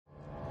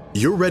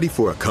You're ready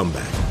for a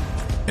comeback.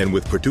 And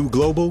with Purdue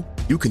Global,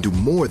 you can do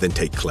more than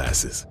take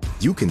classes.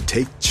 You can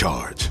take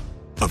charge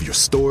of your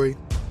story,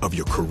 of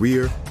your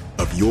career,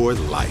 of your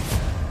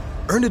life.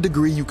 Earn a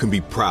degree you can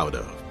be proud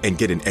of and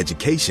get an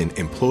education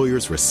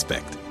employers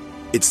respect.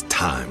 It's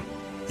time,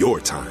 your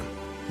time,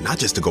 not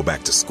just to go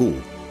back to school,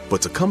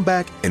 but to come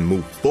back and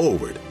move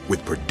forward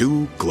with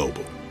Purdue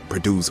Global,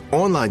 Purdue's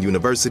online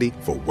university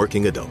for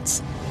working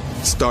adults.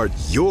 Start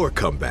your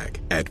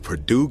comeback at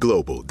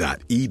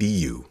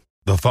purdueglobal.edu.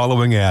 The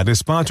following ad is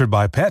sponsored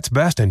by Pets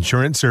Best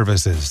Insurance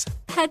Services.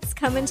 Pets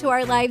come into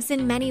our lives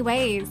in many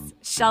ways.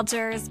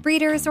 Shelters,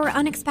 breeders, or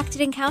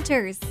unexpected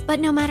encounters. But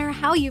no matter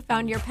how you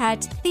found your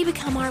pet, they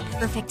become our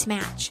perfect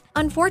match.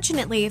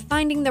 Unfortunately,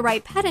 finding the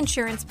right pet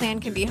insurance plan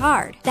can be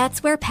hard.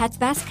 That's where Pets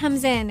Best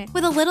comes in.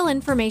 With a little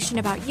information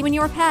about you and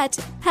your pet,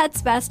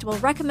 Pets Best will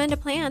recommend a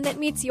plan that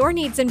meets your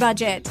needs and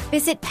budget.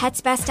 Visit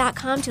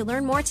PetsBest.com to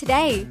learn more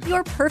today.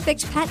 Your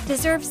perfect pet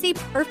deserves the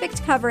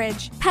perfect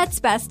coverage.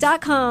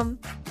 PetsBest.com.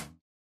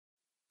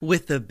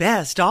 With the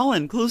best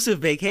all-inclusive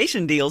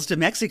vacation deals to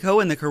Mexico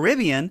and the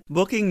Caribbean,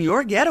 booking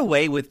your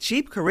getaway with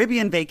Cheap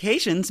Caribbean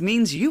Vacations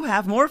means you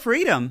have more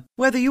freedom.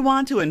 Whether you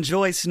want to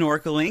enjoy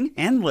snorkeling,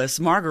 endless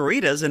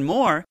margaritas, and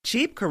more,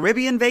 Cheap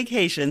Caribbean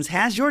Vacations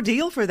has your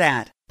deal for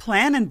that.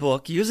 Plan and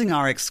book using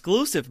our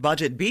exclusive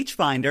budget beach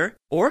finder,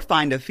 or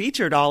find a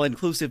featured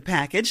all-inclusive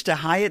package to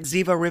Hyatt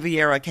Ziva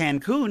Riviera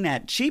Cancun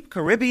at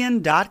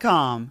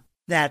cheapcaribbean.com.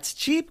 That's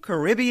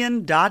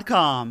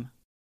cheapcaribbean.com.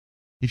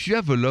 If you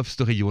have a love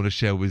story you want to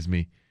share with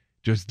me,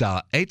 just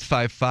dial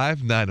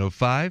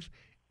 855-905-8255.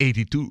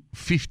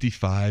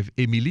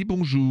 Émilie,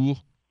 bonjour.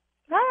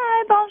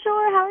 Hi,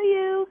 bonjour. How are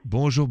you?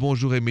 Bonjour,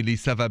 Émilie.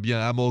 Ça va bien?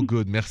 I'm all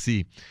good,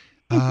 merci.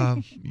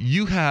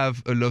 You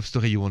have a love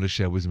story you want to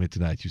share with me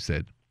tonight, you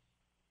said.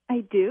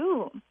 I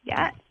do,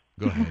 yeah.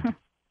 Go ahead.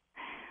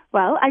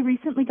 Well, I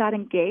recently got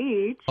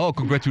engaged. Oh,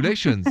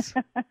 congratulations.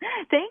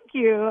 Thank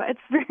you. It's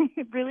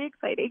really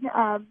exciting.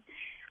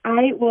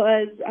 I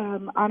was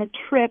on a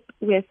trip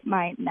with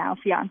my now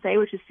fiance,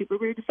 which is super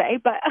weird to say,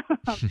 but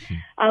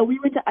we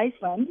went to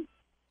Iceland.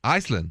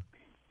 Iceland?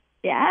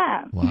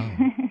 Yeah. Wow.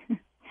 Mm-hmm.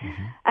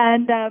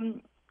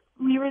 And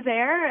we were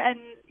there, and,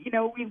 you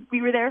know,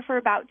 we were there for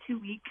about 2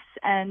 weeks,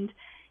 and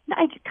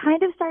I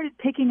kind of started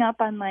picking up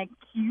on, like,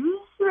 cues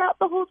throughout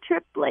the whole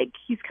trip. Like,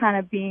 he's kind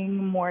of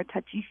being more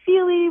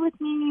touchy-feely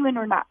with me when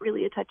we're not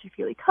really a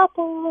touchy-feely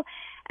couple.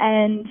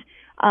 And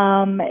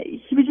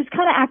he was just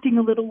kind of acting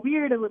a little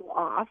weird, a little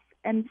off.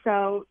 And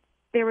so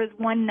there was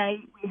one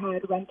night we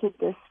had rented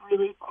this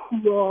really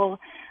cool,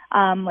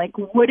 like,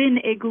 wooden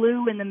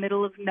igloo in the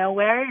middle of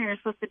nowhere. You're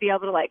supposed to be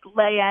able to, like,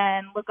 lay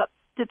in, look up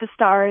to the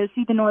stars,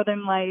 see the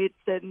northern lights,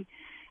 and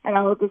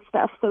all of this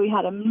stuff. So we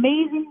had an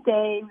amazing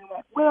day. We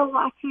went whale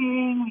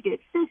watching. We did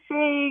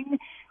fishing.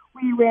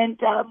 We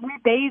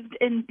bathed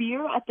in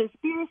beer at this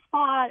beer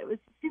spot. It was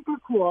super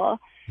cool.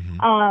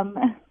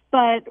 Mm-hmm.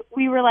 But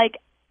we were, like,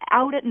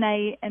 out at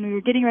night, and we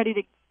were getting ready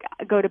to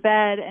go to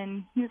bed,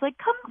 and he was like,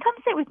 come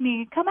sit with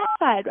me. Come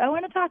outside. I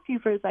want to talk to you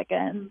for a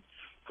second.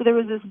 So there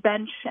was this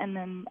bench, and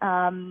then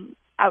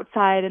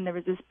outside, and there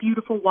was this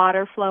beautiful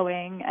water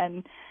flowing,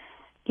 and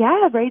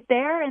yeah, right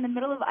there in the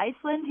middle of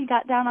Iceland, he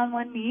got down on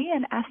one knee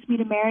and asked me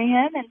to marry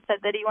him and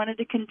said that he wanted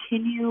to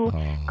continue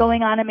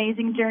going on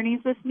amazing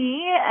journeys with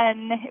me.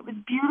 And it was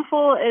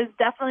beautiful. It is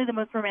definitely the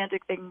most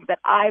romantic thing that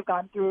I've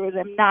gone through.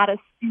 I'm not a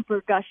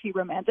super gushy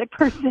romantic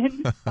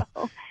person.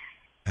 So.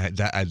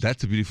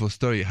 That's a beautiful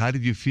story. How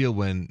did you feel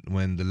when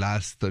the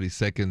last 30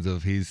 seconds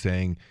of his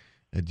saying,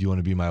 do you want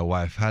to be my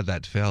wife, how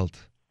that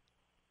felt?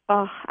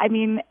 Oh, I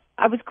mean,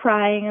 I was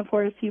crying. Of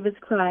course, he was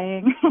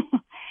crying.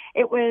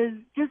 It was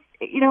just,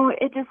 you know,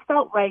 it just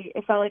felt right.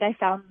 It felt like I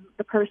found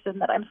the person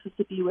that I'm supposed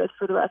to be with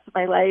for the rest of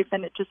my life,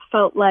 and it just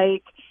felt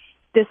like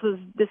this is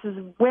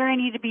where I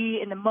need to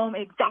be in the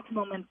exact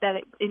moment that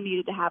it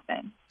needed to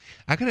happen.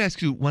 I got to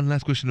ask you one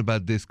last question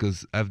about this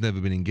because I've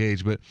never been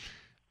engaged, but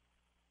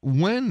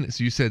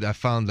so you said you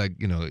found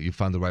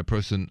the right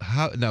person.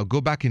 Now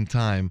go back in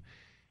time.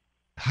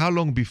 How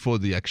long before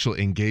the actual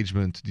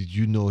engagement did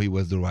you know he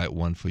was the right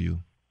one for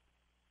you?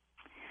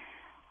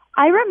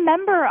 I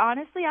remember,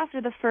 honestly,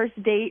 after the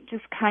first date,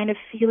 just kind of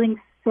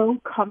feeling so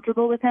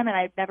comfortable with him, and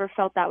I've never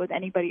felt that with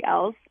anybody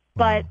else.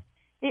 But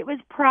it was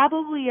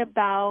probably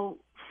about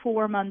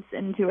 4 months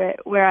into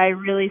it where I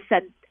really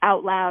said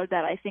out loud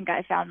that I think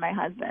I found my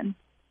husband.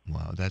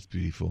 Wow, that's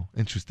beautiful.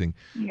 Interesting.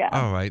 Yeah.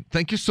 All right.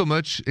 Thank you so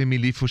much,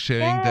 Émilie, for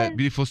sharing that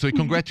beautiful story.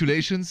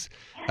 Congratulations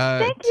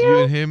Thank to you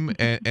and him,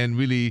 and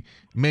really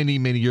many,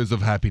 many years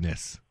of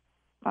happiness.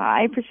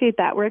 I appreciate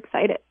that. We're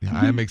excited. Yeah,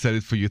 I am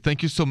excited for you.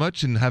 Thank you so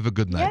much and have a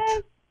good night.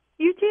 Yes,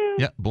 you too.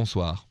 Yeah,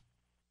 bonsoir.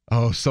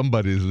 Oh,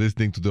 somebody is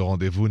listening to the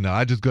rendezvous now.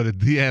 I just got a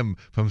DM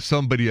from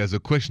somebody who has a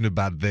question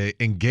about their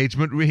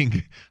engagement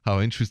ring. How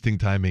interesting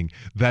timing.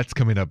 That's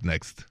coming up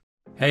next.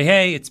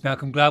 Hey, it's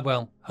Malcolm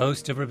Gladwell,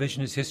 host of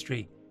Revisionist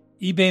History.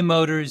 eBay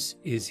Motors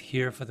is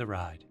here for the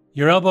ride.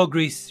 Your elbow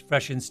grease,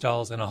 fresh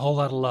installs, and a whole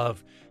lot of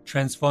love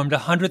transformed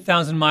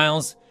 100,000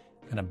 miles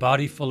and a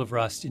body full of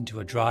rust into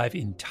a drive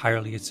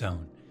entirely its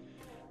own.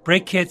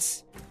 Brake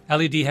kits,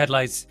 LED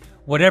headlights,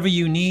 whatever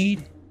you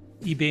need,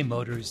 eBay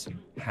Motors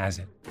has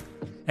it.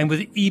 And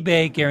with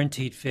eBay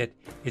Guaranteed Fit,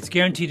 it's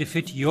guaranteed to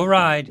fit your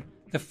ride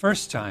the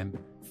first time,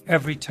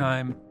 every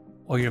time,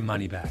 or your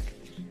money back.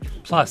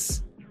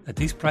 Plus, at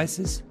these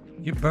prices,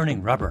 you're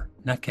burning rubber,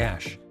 not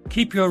cash.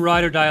 Keep your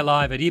ride or die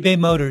alive at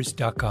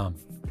ebaymotors.com.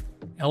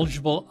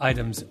 Eligible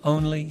items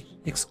only.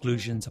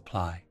 Exclusions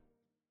apply.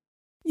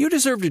 You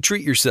deserve to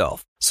treat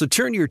yourself, so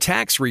turn your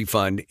tax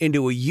refund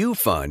into a U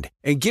fund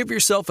and give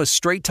yourself a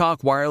Straight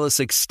Talk Wireless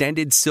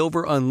Extended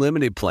Silver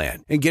Unlimited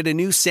plan and get a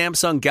new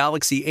Samsung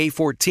Galaxy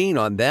A14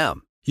 on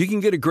them. You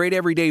can get a great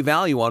everyday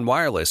value on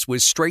wireless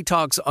with Straight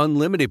Talk's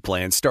Unlimited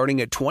plan starting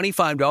at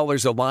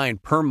 $25 a line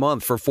per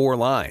month for 4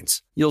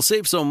 lines. You'll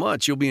save so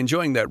much you'll be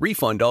enjoying that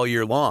refund all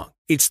year long.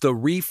 It's the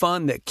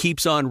refund that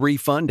keeps on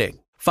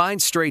refunding.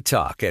 Find Straight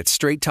Talk at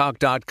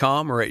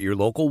straighttalk.com or at your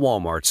local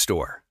Walmart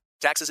store.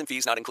 Taxes and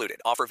fees not included.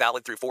 Offer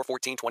valid through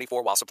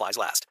 4/14/24 while supplies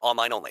last.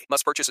 Online only.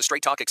 Must purchase a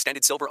Straight Talk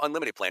Extended Silver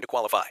Unlimited plan to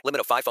qualify. Limit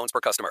of 5 phones per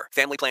customer.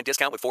 Family plan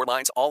discount with 4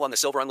 lines, all on the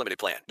Silver Unlimited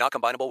plan. Not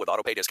combinable with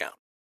autopay discount.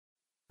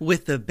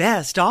 With the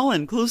best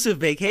all-inclusive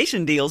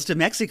vacation deals to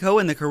Mexico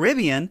and the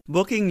Caribbean,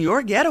 booking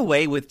your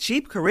getaway with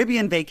Cheap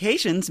Caribbean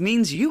Vacations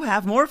means you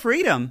have more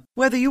freedom.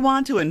 Whether you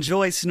want to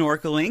enjoy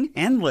snorkeling,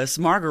 endless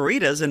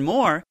margaritas, and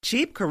more,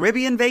 Cheap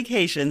Caribbean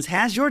Vacations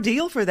has your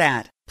deal for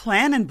that.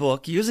 Plan and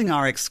book using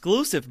our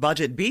exclusive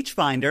budget beach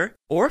finder,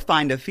 or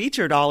find a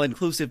featured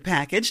all-inclusive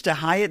package to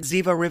Hyatt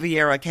Ziva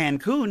Riviera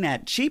Cancun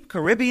at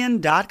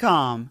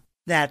cheapcaribbean.com.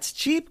 That's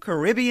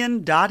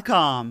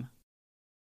cheapcaribbean.com.